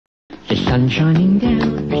sun shining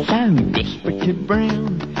down, we're so desperate to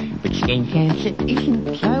brown. But skin cancer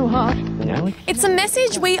isn't so hot. No, it's a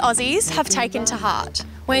message we Aussies have taken to heart.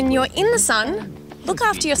 When you're in the sun, look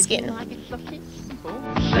after your skin.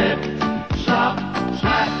 Slip, slop,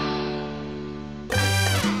 slap.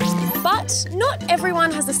 But not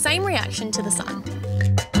everyone has the same reaction to the sun.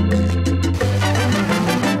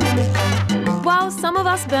 While some of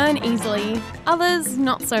us burn easily, others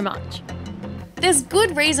not so much. There's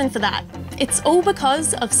good reason for that. It's all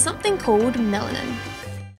because of something called melanin.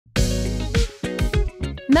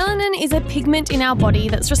 Melanin is a pigment in our body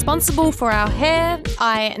that's responsible for our hair,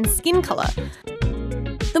 eye and skin colour.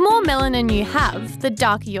 The more melanin you have, the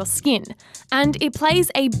darker your skin, and it plays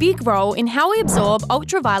a big role in how we absorb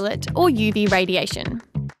ultraviolet or UV radiation.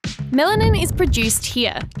 Melanin is produced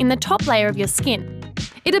here, in the top layer of your skin.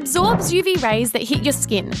 It absorbs UV rays that hit your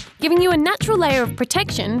skin, giving you a natural layer of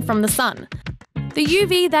protection from the sun. The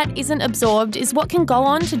UV that isn't absorbed is what can go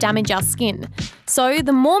on to damage our skin. So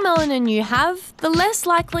the more melanin you have, the less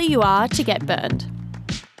likely you are to get burned.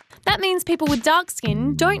 That means people with dark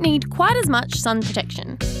skin don't need quite as much sun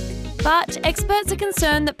protection. But experts are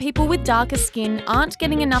concerned that people with darker skin aren't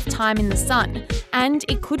getting enough time in the sun, and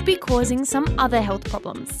it could be causing some other health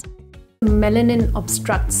problems. Melanin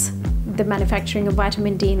obstructs the manufacturing of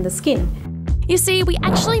vitamin D in the skin. You see, we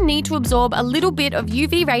actually need to absorb a little bit of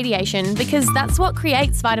UV radiation because that's what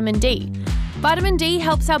creates vitamin D. Vitamin D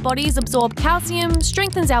helps our bodies absorb calcium,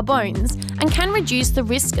 strengthens our bones, and can reduce the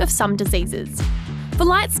risk of some diseases. For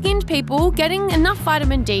light-skinned people, getting enough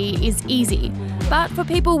vitamin D is easy, but for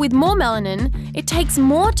people with more melanin, it takes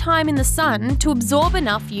more time in the sun to absorb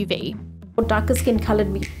enough UV. Darker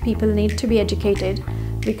skin-coloured people need to be educated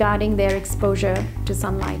regarding their exposure to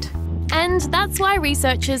sunlight. And that's why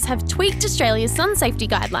researchers have tweaked Australia's sun safety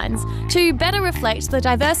guidelines to better reflect the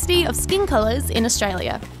diversity of skin colours in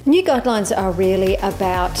Australia. New guidelines are really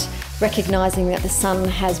about recognising that the sun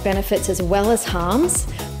has benefits as well as harms,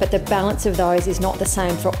 but the balance of those is not the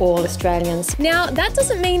same for all Australians. Now, that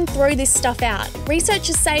doesn't mean throw this stuff out.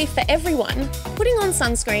 Researchers say for everyone, putting on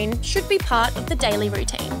sunscreen should be part of the daily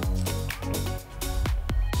routine.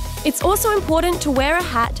 It's also important to wear a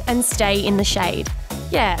hat and stay in the shade.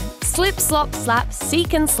 Yeah, slip, slop, slap,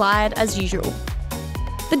 seek and slide as usual.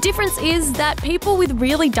 The difference is that people with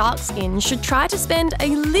really dark skin should try to spend a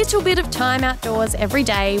little bit of time outdoors every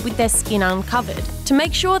day with their skin uncovered to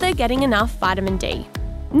make sure they're getting enough vitamin D.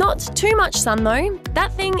 Not too much sun though,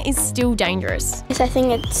 that thing is still dangerous. Yes, I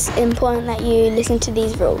think it's important that you listen to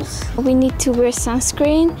these rules. We need to wear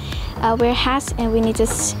sunscreen, wear hats, and we need to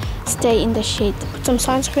stay in the shade. Put some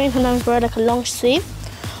sunscreen, sometimes wear like a long sleeve,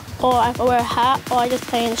 or I wear a hat, or I just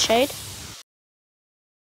play in the shade.